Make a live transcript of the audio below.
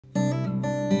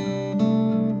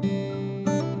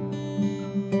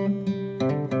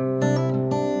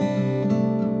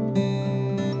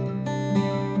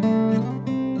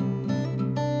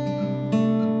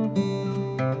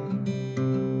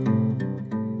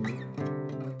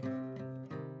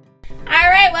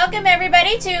Welcome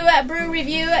everybody to Brew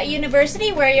Review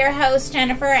University. We're your hosts,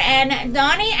 Jennifer and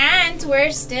Donnie, and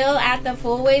we're still at the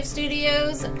Fullwave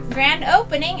Studios grand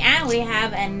opening, and we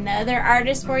have another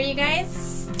artist for you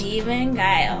guys, Wesley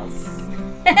Guiles.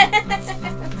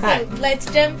 So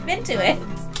let's jump into it.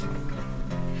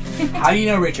 How do you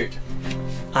know Richard?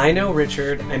 I know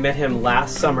Richard. I met him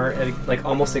last summer, like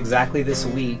almost exactly this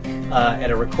week,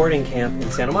 at a recording camp in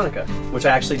Santa Monica, which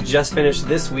I actually just finished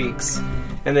this week's,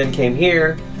 and then came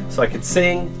here so I could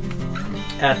sing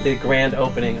at the grand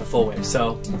opening of Fullwave.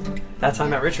 So that's how I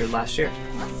met Richard last year.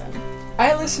 Awesome.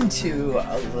 I listened to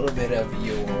a little bit of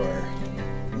your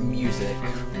music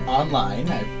online.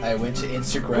 I went to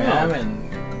Instagram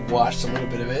and watched a little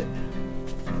bit of it.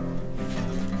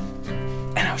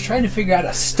 And I was trying to figure out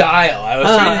a style. I was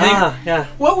trying to think, yeah.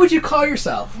 What would you call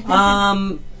yourself?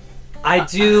 I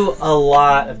do a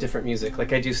lot of different music.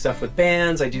 Like I do stuff with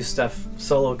bands, I do stuff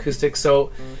solo acoustic.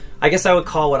 So I guess I would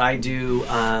call what I do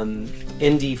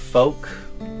indie folk,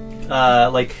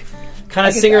 like kind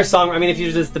of singer-songwriter. I mean, if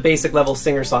you're just the basic level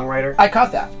singer-songwriter. I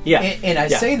caught that. Yeah. And I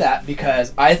say that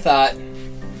because I thought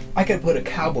I could put a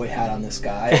cowboy hat on this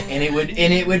guy, and it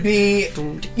would be,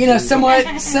 you know, somewhat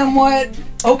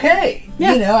okay.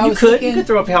 Yeah, you know, you could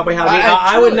throw a cowboy hat on me.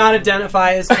 I would not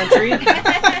identify as country,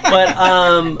 but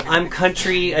I'm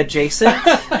country adjacent.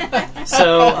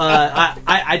 So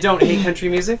I don't hate country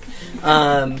music.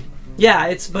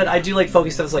 Yeah, but I do like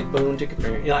folky stuff like boom, you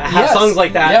know, I have songs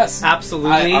like that. Yes,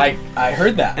 absolutely. I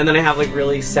heard that. And then I have like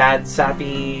really sad,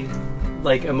 sappy,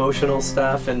 like emotional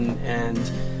stuff, and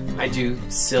I do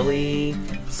silly,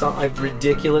 like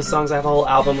ridiculous songs. I have a whole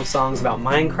album of songs about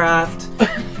Minecraft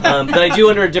that I do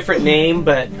under a different name.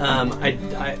 But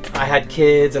I had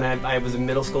kids, and I was in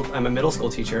middle school. I'm a middle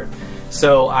school teacher,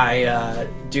 so I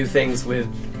do things with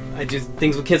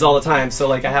kids all the time. So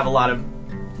like I have a lot of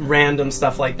random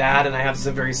stuff like that, and I have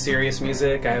some very serious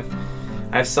music. I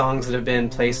have songs that have been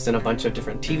placed in a bunch of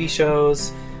different TV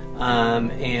shows,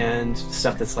 and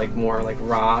stuff that's like more like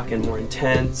rock and more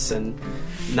intense and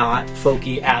not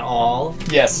folky at all.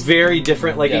 Yes. Very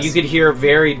different. Like you could hear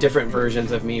very different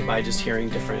versions of me by just hearing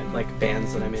different like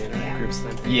bands that I'm in or groups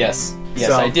that I'm in. Yes. Yes.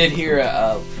 So, I did hear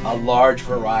a large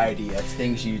variety of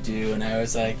things you do, and I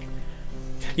was like,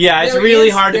 yeah, it's really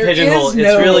hard to pigeonhole. It's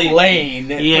really lane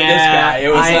for this guy. It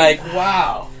was like,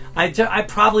 wow. I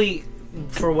probably,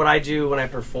 for what I do when I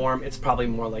perform, it's probably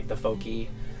more like the folky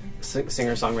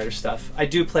singer-songwriter stuff. I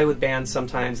do play with bands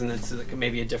sometimes, and it's like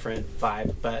maybe a different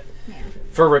vibe, but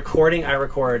for recording, I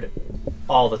record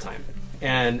all the time,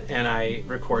 and I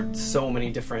record so many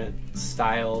different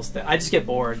styles that I just get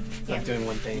bored of doing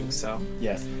one thing. So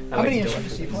yes, how many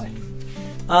instruments do you play?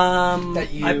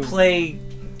 I play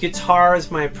guitar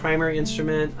is my primary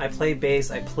instrument. I play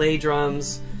bass. I play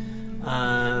drums.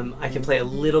 I can play a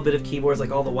little bit of keyboards,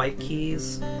 like all the white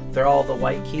keys. They're all the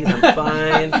white keys. I'm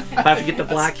fine. If I have to get the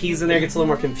black keys in there, it gets a little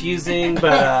more confusing.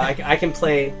 But I can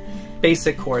play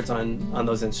basic chords on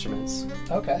those instruments.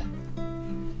 Okay.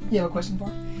 You have a question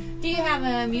for? Do you have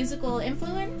a musical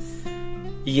influence?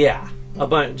 Yeah, a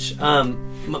bunch.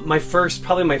 Probably my first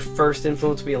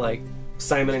influence would be like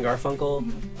Simon and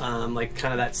Garfunkel, like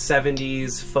kind of that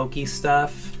 70s folky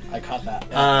stuff. I caught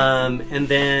that. And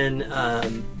then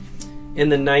in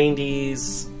the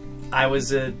 90s, I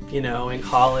was in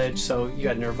college, so you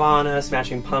had Nirvana,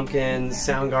 Smashing Pumpkins,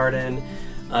 Soundgarden,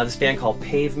 this band called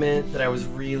Pavement that I was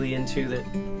really into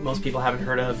that most people haven't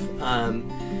heard of, I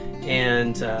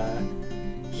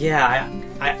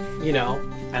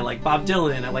like Bob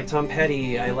Dylan, I like Tom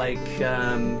Petty, I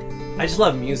just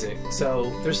love music. So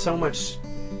there's so much.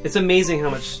 It's amazing how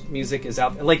much music is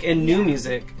out there. Like in new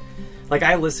music, like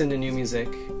I listen to new music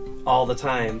all the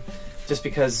time, just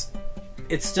because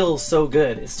it's still so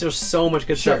good. It's still so much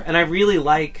good stuff, and I really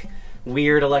like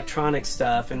weird electronic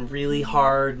stuff and really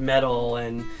hard metal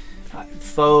and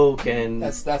folk and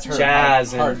that's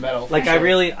jazz hard and metal. Like I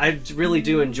really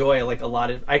do enjoy like a lot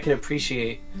of. I can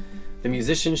appreciate the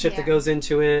musicianship that goes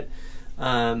into it.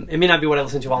 It may not be what I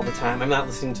listen to all the time. I'm not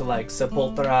listening to like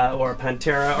Sepultura or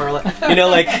Pantera or like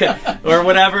or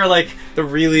whatever, like the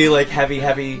really like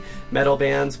heavy metal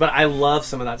bands. But I love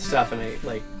some of that stuff, and I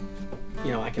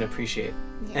can appreciate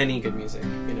any good music.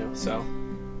 So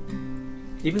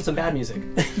even some bad music.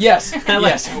 Yes,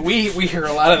 yes, we hear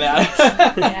a lot of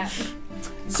that. Yeah.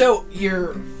 So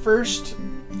your first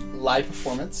live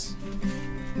performance,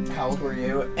 how old were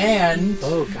you? And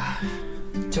oh god.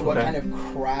 To what kind of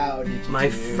crowd did you My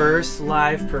first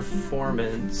live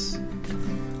performance.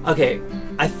 Okay,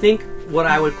 I think what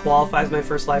I would qualify as my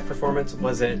first live performance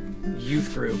was at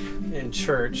youth group in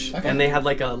church, and they had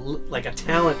like a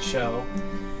talent show,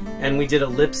 and we did a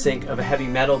lip sync of a heavy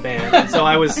metal band. And so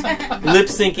I was lip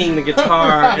syncing the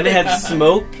guitar, and it had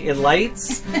smoke and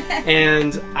lights.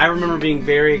 And I remember being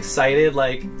very excited,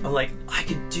 like I'm like, I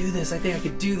could do this. I think I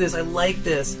could do this. I like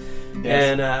this.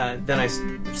 Yes. And then I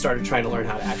started trying to learn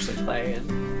how to actually play.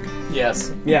 And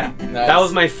Yes. yeah, Nice. that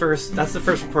was my first. That's the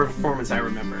first performance I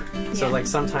remember. So Yeah. like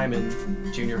sometime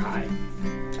in junior high.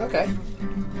 Okay.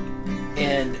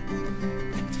 And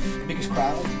biggest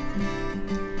crowd?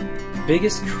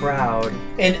 Biggest crowd.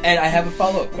 And I have a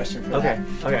follow-up question for Okay,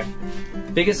 that. okay.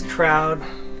 Biggest crowd.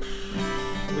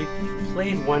 We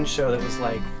played one show that was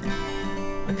like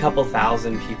a couple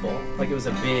thousand people. Like it was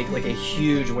a big, like a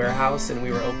huge warehouse, and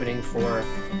we were opening for.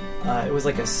 It was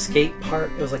like a skate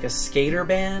park. It was like a skater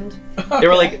band. They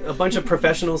were like a bunch of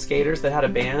professional skaters that had a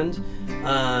band,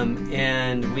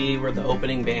 and we were the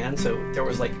opening band. So there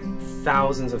was like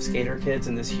thousands of skater kids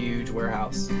in this huge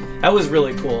warehouse. That was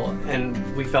really cool,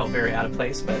 and we felt very out of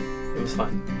place, but it was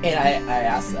fun. And I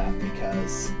asked that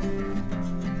because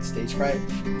stage fright.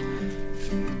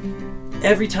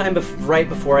 Every time right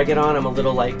before I get on, I'm a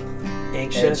little like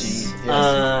anxious. Edgy,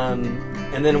 yes.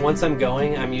 And then once I'm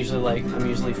going, I'm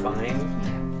usually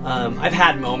fine. I've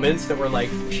had moments that were like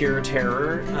pure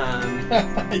terror.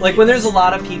 Like when there's a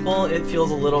lot of people, it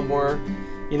feels a little more,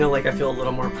 like I feel a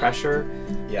little more pressure.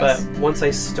 Yes. But once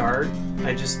I start,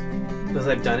 I just, because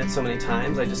I've done it so many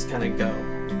times, I just kind of go,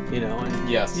 and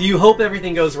Yes. you hope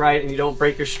everything goes right and you don't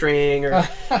break your string or,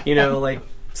 like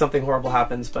something horrible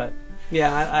happens. But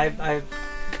yeah, I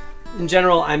in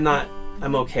general, I'm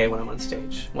okay when I'm on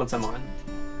stage, once I'm on.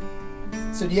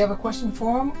 So do you have a question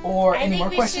for him, or I any more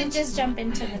think we questions? should just jump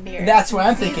into the beer. That's what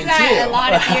I'm He's thinking got too. a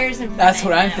lot of beers in front That's of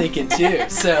what I'm him. thinking too.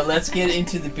 So let's get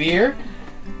into the beer.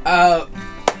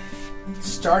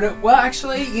 Start it. Well,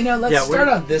 actually, let's start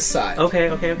on this side.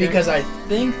 Okay. Because I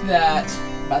think that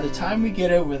by the time we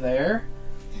get over there,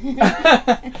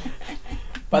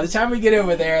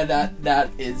 that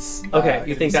is Okay,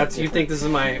 you think something you think this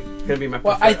is gonna be my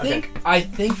Well, preferred? I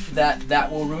think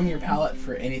that will ruin your palate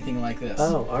for anything like this.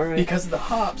 Oh, all right. Because the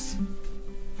hops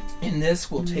in this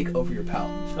will take over your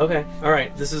palate. Okay, all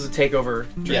right. This is a takeover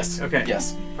drink. Yes. Okay.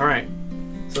 Yes. All right.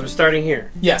 So we're starting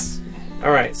here. Yes.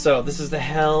 All right. So this is the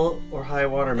Hell or High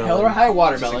Watermelon. Hell or High Which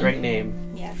Watermelon. is a great name.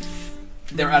 Yes.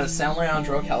 They're out of San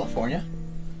Leandro, California.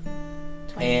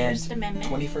 21st Amendment.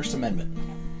 21st Amendment.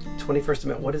 21st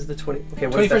Amendment. What is the 20? Okay.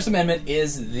 What 21st is that? Amendment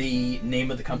is the name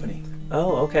of the company.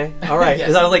 Oh, okay. All right. Yes.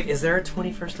 Because I was like, is there a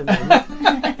 21st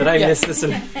Amendment? Did I miss this?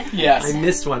 Yes. I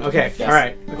missed one. Okay. Yes. All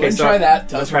right. Go Okay. and So try that.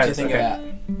 Tell let's us what try you this. think Okay. of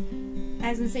that. I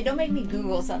was gonna say, don't make me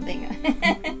Google something.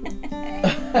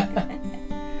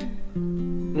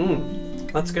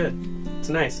 That's good. It's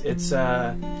nice. It's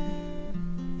try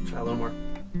a little more.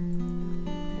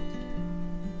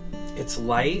 It's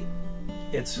light.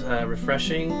 It's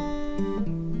refreshing.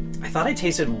 I thought I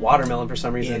tasted watermelon for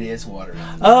some reason. It is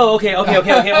watermelon. Oh, okay. Oh,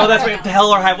 that's right. Hell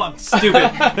or High Watermelon.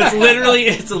 Stupid.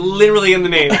 It's literally in the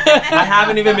name. I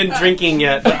haven't even been drinking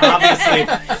yet, but obviously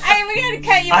We gotta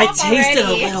cut you I off tasted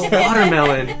already. a little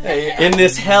watermelon in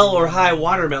this Hell or High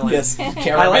Watermelon. Yes. I like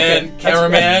Cameraman. it.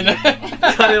 Cameraman.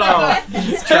 Cut it all.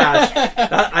 It's trash.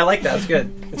 I like that. It's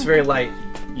good. It's very light.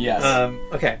 Yes.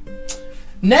 Okay.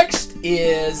 Next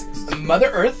is Mother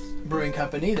Earth Brewing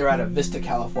Company. They're out of Vista,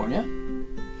 California.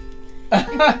 Okay.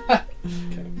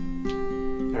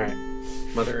 All right.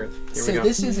 Mother Earth. Here So we go.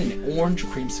 this is an orange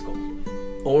creamsicle.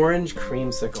 Orange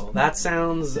creamsicle. That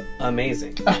sounds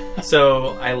amazing. So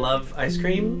I love ice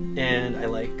cream and I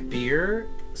like beer.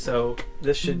 So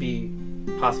this should be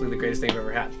possibly the greatest thing I've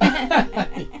ever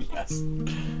had. Yes.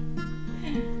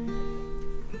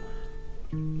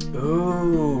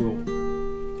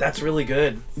 Ooh, that's really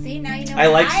good. See, now you know I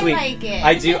like why sweet. I like it.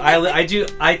 I do.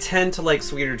 I tend to like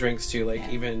sweeter drinks too. Like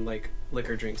even like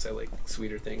liquor drinks. I like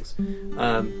sweeter things.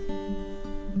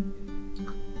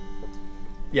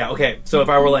 Yeah. Okay. So if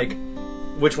I were like,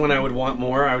 which one I would want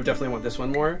more, I would definitely want this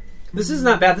one more. This is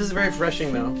not bad. This is very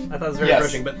refreshing though. I thought it was very Yes.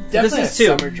 refreshing, but Definitely this is a too.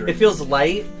 summer drink. It feels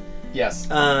light. Yes.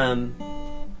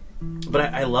 But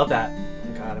I love that.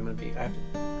 Oh God, I'm gonna be.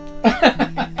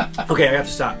 Okay, I have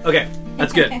to stop. Okay,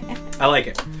 that's good. I like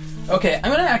it. Okay,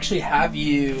 I'm gonna actually have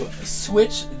you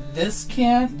switch this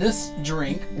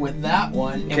drink with that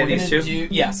one, and Okay, we're these gonna two?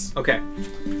 do yes. Okay.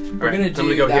 We're gonna do I'm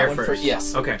gonna go that here one first.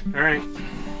 yes. Okay. All right.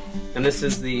 And this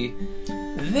is the.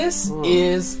 This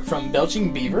is from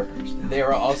Belching Beaver. They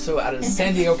are also out of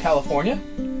San Diego, California,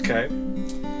 Okay.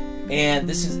 and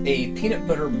this is a peanut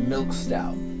butter milk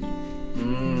stout.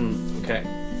 Okay.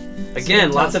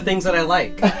 Again, lots of things that I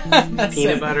like.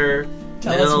 Peanut butter.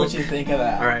 Tell milk. us what you think of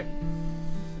that. All right.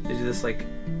 They do this like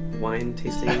wine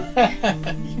tasting.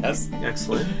 Yes.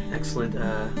 Excellent.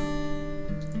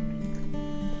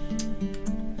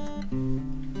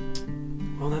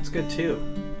 that's good too.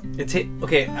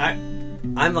 Okay,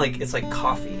 I'm like, it's like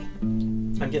coffee.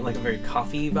 I'm getting like a very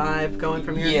coffee vibe going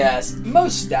from here. Yes,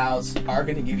 most stouts are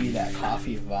going to give you that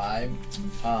coffee vibe.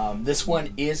 This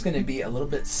one is going to be a little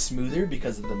bit smoother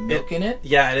because of the milk in it.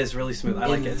 Yeah, it is really smooth. I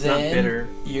like it. It's not bitter.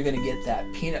 You're going to get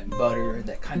that peanut butter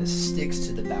that kind of sticks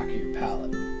to the back of your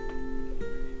palate.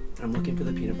 I'm looking for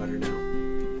the peanut butter now.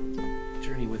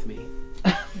 Journey with me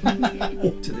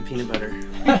to the peanut butter.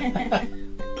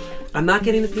 I'm not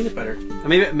getting the peanut butter.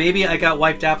 Maybe I got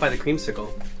wiped out by the creamsicle.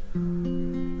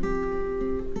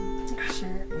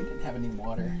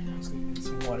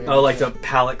 Oh, like the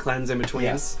palate cleanse in between.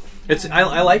 Yes,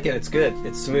 I like it. It's good.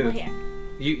 It's smooth. Oh, yeah.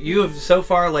 You have so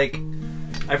far, like,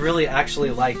 I've really actually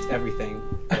liked everything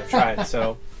that I've tried.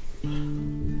 So,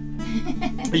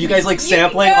 are you guys like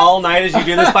sampling all night as you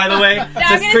do this? By the way,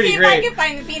 that's pretty great. I'm gonna see if I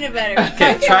can find the peanut butter.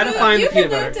 Okay, try to find the peanut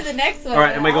butter. You can move to the next one. All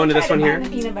right, am I going to this one here? The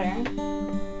peanut butter.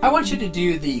 I want you to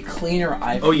do the cleaner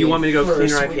IPA. Oh, you want me to go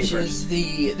first, cleaner IPA which first?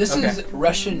 This is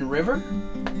Russian River.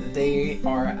 They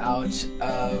are out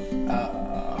of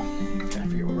I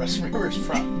forget where Russian River is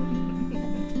from.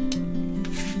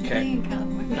 Okay.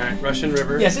 All right, Russian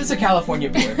River. Yes, it's a California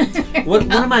beer. What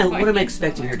am I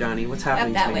expecting here, Donnie? What's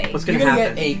happening to me? What's going to happen? You're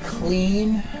going to get a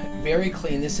clean, very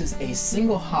clean. This is a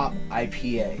single hop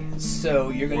IPA. So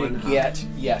you're going to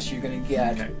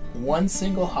get one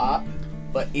single hop,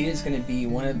 but it is going to be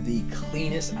one of the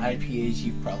cleanest IPAs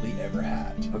you've probably ever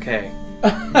had. Okay.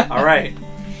 All right.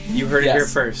 You heard it here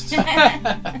first.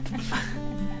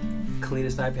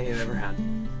 Cleanest IPA I've ever had.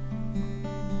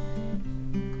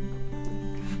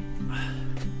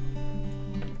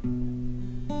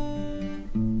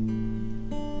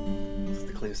 This is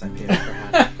the cleanest IPA I've ever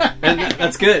had. And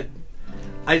that's good.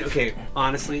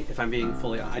 Honestly, if I'm being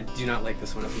fully honest, I do not like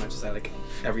this one as much as I like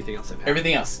everything else I've had.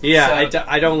 Everything else. Yeah, so,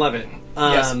 I don't love it.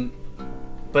 Yes.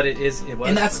 But it was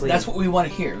and that's what we want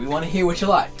to hear. We want to hear what you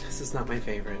like. This is not my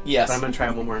favorite. Yes. But I'm going to try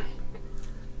one more.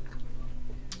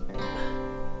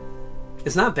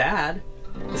 It's not bad.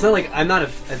 It's not like I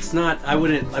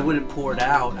wouldn't pour it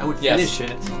out. I would finish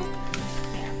it.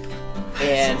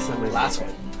 And last one.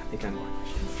 I think I'm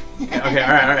okay,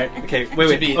 all right. Okay,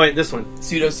 wait, this one.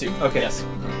 Pseudo Soup. Okay. Yes.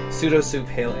 Pseudo Soup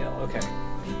Pale Ale. Okay.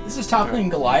 This is Toppling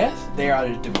Goliath. They are out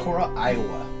of Decorah,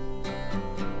 Iowa.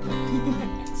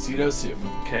 Pseudo Soup.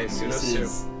 Okay, Pseudo Soup.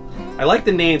 I like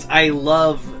the names. I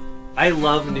love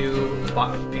new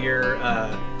beer,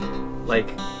 like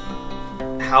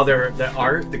how the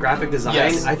art, the graphic design.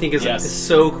 Yes. I think is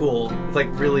so cool. It's like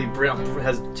really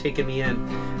has taken me in.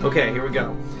 Okay, here we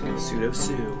go. Pseudo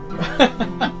Soup.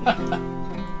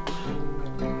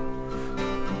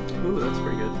 Ooh, that's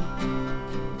pretty good.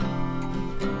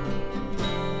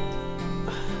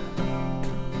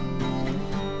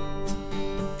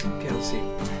 Okay, let's see.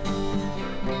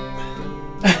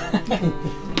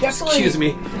 Definitely. Excuse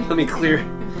me. Let me clear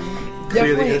the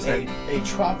other side. A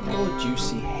tropical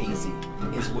juicy hazy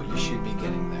is what you should be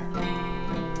getting there.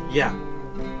 Yeah.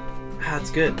 That's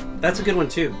good. That's a good one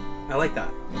too. I like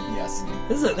that. Yes.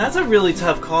 That's a really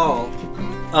tough call.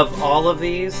 Of all of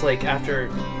these, like after,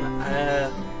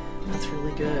 that's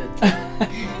really good.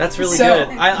 That's really good.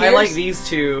 I like these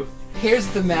two. Here's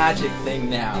the magic thing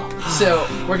now. So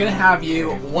we're gonna have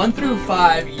you 1 through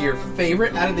 5. Your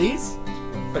favorite out of these?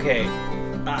 Okay.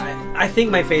 I think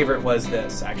my favorite was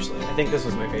this. Actually, I think this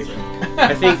was my favorite.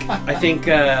 I think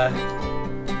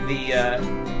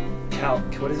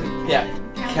what is it? Yeah.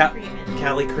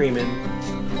 Cali Creamin'.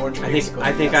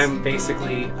 I think I'm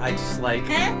basically I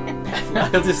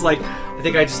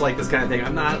think I just like this kind of thing.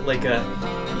 I'm not like a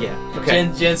okay.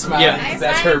 Jen smiling. Yeah,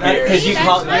 that's her beer. That's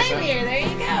my beer. There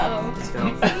you go. Let's go.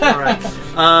 All right.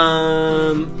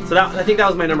 So I think that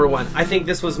was my number one. I think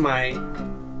that was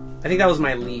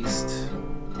my least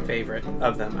favorite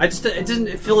of them. It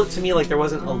didn't feel to me like there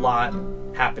wasn't a lot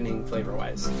happening flavor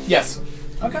wise. Yes.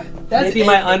 Okay. Maybe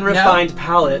my unrefined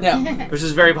palate, which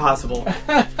is very possible.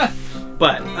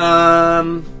 But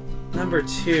number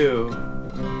 2,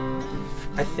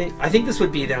 I think this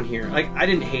would be down here. Like I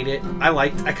didn't hate it.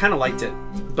 I kind of liked it,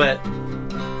 but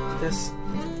this.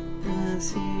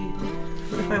 See,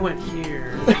 what if I went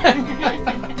here,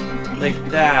 like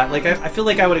that? Like I feel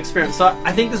like I would experiment. So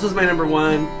I think this was my number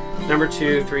 1, number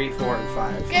 2, 3, 4, and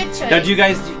 5. Good choice. Now, do you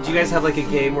guys have like a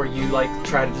game where you like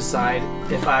try to decide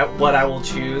what I will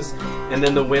choose, and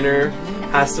then the winner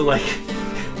has to like.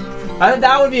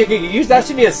 That would be a good game. That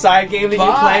should be a side game that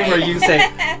you play where you say,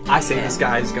 I say this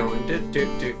guy's going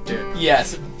do.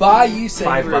 Yes, you say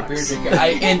you're a beer drinker.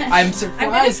 And I'm surprised. I'm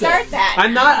gonna start that.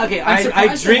 I'm not okay.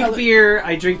 I drink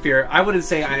beer. I wouldn't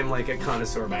say I am like a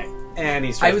connoisseur by any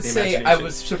I stretch would of the say I imagination.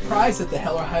 was surprised that the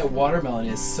Hell or High Watermelon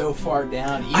is so far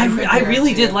down. even I compared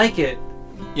really to- did like it.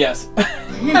 Yes.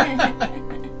 I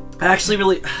actually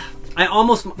really.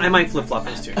 I might flip flop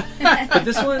those two, but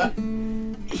this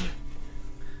one.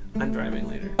 I'm driving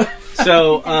later,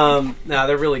 so no,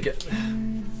 they're really good.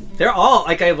 They're all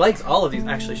like I liked all of these.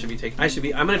 Actually,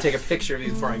 I'm gonna take a picture of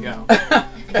these before I go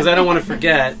because I don't want to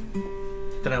forget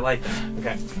that I like them.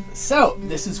 Okay. So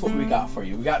this is what we got for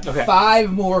you. We got Okay.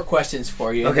 5 more questions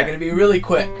for you. Okay. They're going to be really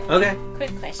quick. Okay.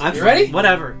 Quick question. I'm You ready?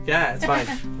 Whatever. Yeah, it's fine.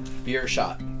 Beer or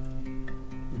shot?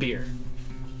 Beer.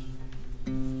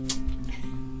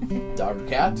 Dog or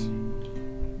cat?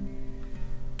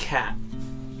 Cat.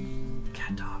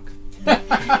 Cat dog.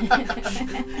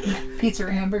 Pizza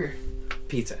or hamburger?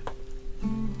 Pizza.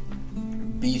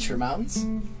 Beach or mountains?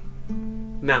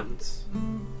 Mountains.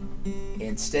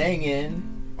 And staying in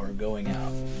or going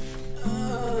out?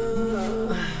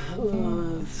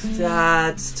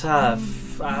 That's tough.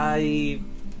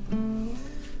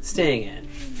 Staying in.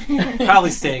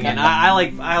 Probably staying in. I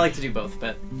like to do both,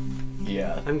 but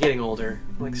Yeah. I'm getting older.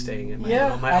 I like staying in my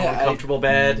Yeah, own comfortable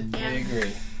bed. We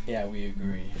agree. Yeah, we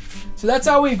agree. So that's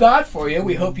all we've got for you.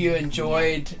 We hope you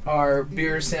enjoyed our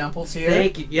beer samples here.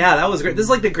 Thank you. Yeah, that was great. This is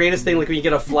like the greatest thing, like when you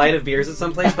get a flight of beers at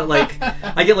some place, but like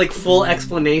I get like full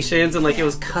explanations and like it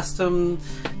was custom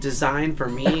designed for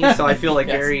me, so I feel like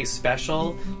Yes. very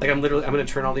special. Like I'm gonna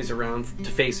turn all these around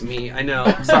to face me. I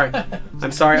know. Sorry.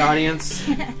 I'm sorry, audience.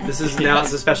 This is now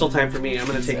it's a special time for me. I'm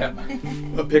gonna take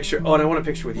a picture. Oh, and I want a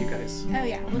picture with you guys. Oh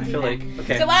yeah. We'll I do feel that. like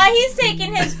okay. So while he's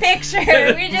taking his picture,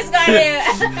 we just got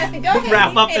to go ahead Wrap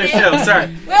and up the finish. show.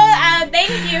 Sorry. Well,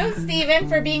 thank you, Stephen,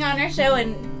 for being on our show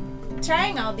and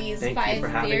trying all these Thank you 5 for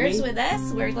having beers me. with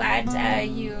us. We're glad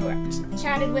you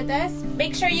chatted with us.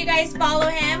 Make sure you guys follow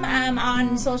him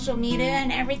on social media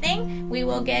and everything. We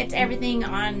will get everything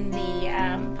on the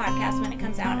podcast when it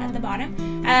comes out at the bottom.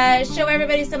 Show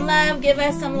everybody some love. Give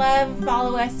us some love.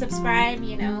 Follow us. Subscribe.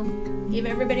 Give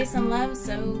everybody some love.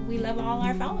 So we love all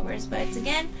our followers. But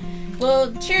again,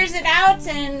 we'll cheers it out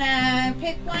and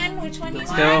pick one. Which one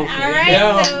Let's you go. want? All There you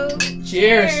right. go. So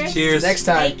Cheers. Cheers. Next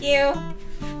time. Thank you.